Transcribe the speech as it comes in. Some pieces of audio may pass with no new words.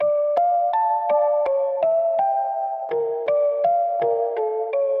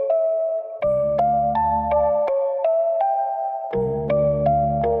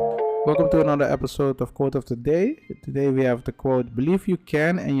another episode of Quote of the Day. Today we have the quote, "Believe you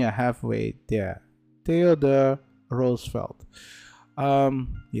can and you're halfway there." Theodore Roosevelt.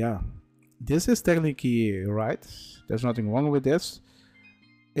 Yeah, this is technically right. There's nothing wrong with this.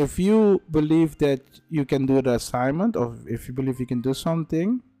 If you believe that you can do the assignment, or if you believe you can do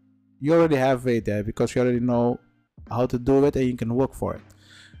something, you already halfway there because you already know how to do it and you can work for it.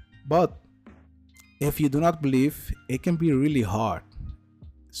 But if you do not believe, it can be really hard.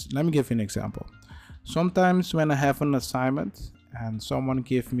 Let me give you an example. Sometimes when I have an assignment and someone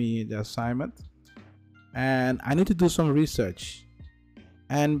gives me the assignment and I need to do some research,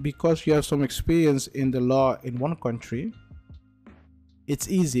 and because you have some experience in the law in one country, it's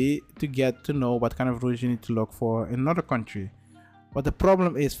easy to get to know what kind of rules you need to look for in another country. But the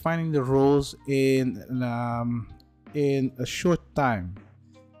problem is finding the rules in a short time,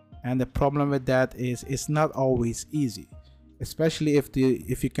 and the problem with that is it's not always easy, especially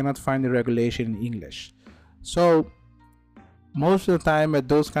if you cannot find the regulation in English. So most of the time at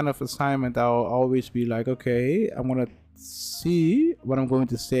those kind of assignment, I'll always be like, okay, I'm gonna see what I'm going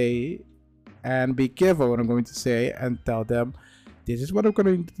to say and be careful what I'm going to say and tell them this is what I'm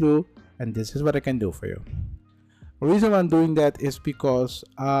going to do and this is what I can do for you. The reason why I'm doing that is because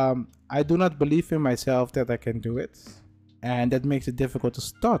I do not believe in myself that I can do it, and that makes it difficult to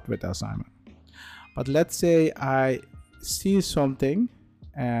start with the assignment. But let's say I see something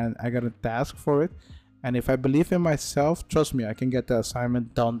and I got a task for it, and if I believe in myself, trust me, I can get the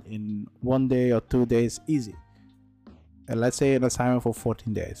assignment done in 1 day or 2 days easy. And let's say an assignment for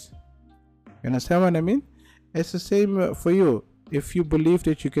 14 days. You understand what I mean? It's the same for you. If you believe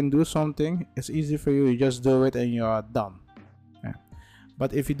that you can do something, it's easy for you. You just do it and you're done. Yeah.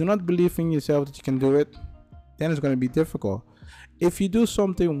 But if you do not believe in yourself that you can do it, then it's going to be difficult. If you do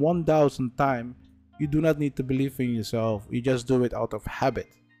something 1,000 times, you do not need to believe in yourself. You just do it out of habit.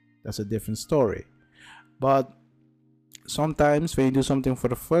 That's a different story. But sometimes when you do something for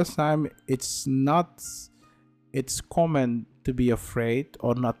the first time, it's common to be afraid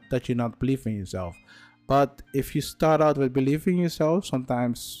or not that you not believe in yourself. But if you start out with believing in yourself,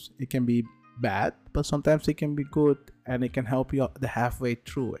 sometimes it can be bad, but sometimes it can be good and it can help you the halfway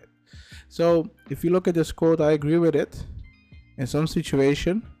through it. So if you look at this quote, I agree with it in some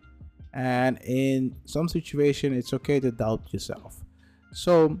situation, and in some situation it's okay to doubt yourself.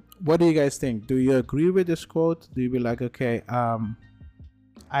 So what do you guys think? Do you agree with this quote? Do you be like, okay,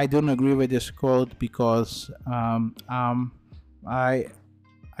 I don't agree with this quote because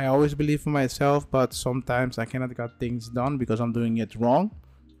I always believe in myself, but sometimes I cannot get things done because I'm doing it wrong,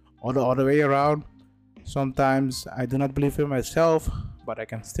 or the other way around. Sometimes I do not believe in myself, but I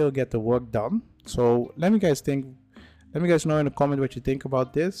can still get the work done. So let me guys know in the comment what you think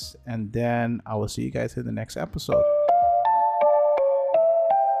about this, and then I will see you guys in the next episode.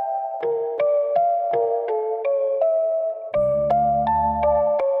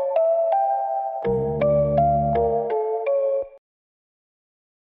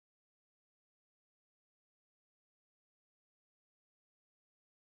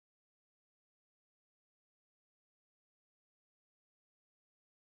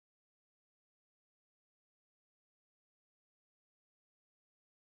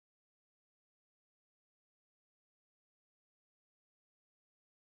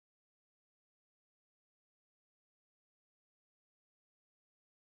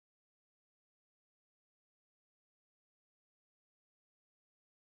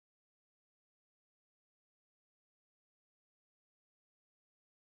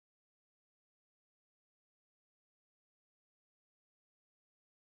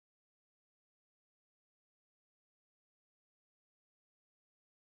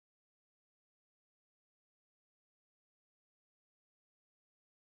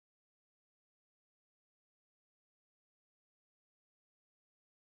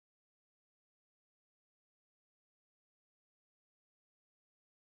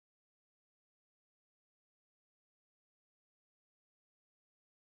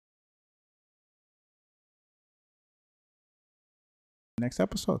 Next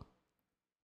episode.